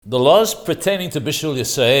The laws pertaining to Bishul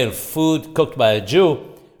Yisrael, food cooked by a Jew,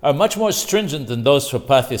 are much more stringent than those for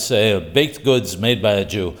Path Yisrael, baked goods made by a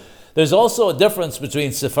Jew. There's also a difference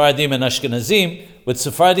between Sephardim and Ashkenazim, with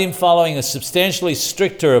Sephardim following a substantially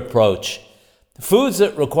stricter approach. Foods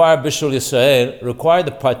that require Bishul Yisrael require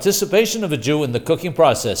the participation of a Jew in the cooking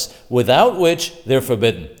process, without which they're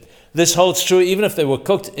forbidden. This holds true even if they were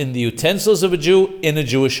cooked in the utensils of a Jew in a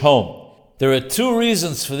Jewish home. There are two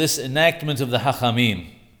reasons for this enactment of the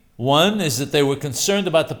Hachamim. One is that they were concerned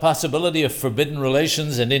about the possibility of forbidden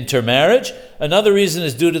relations and intermarriage. Another reason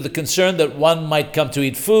is due to the concern that one might come to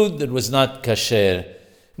eat food that was not kasher.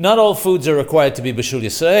 Not all foods are required to be Bishul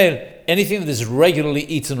Yisrael. Anything that is regularly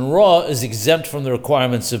eaten raw is exempt from the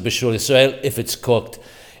requirements of Bishul Yisrael if it's cooked.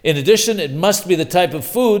 In addition, it must be the type of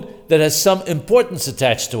food that has some importance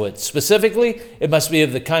attached to it. Specifically, it must be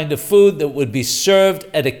of the kind of food that would be served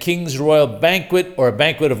at a king's royal banquet or a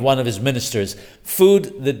banquet of one of his ministers.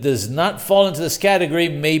 Food that does not fall into this category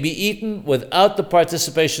may be eaten without the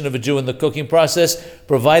participation of a Jew in the cooking process,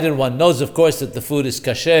 provided one knows, of course, that the food is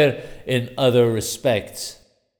kasher in other respects.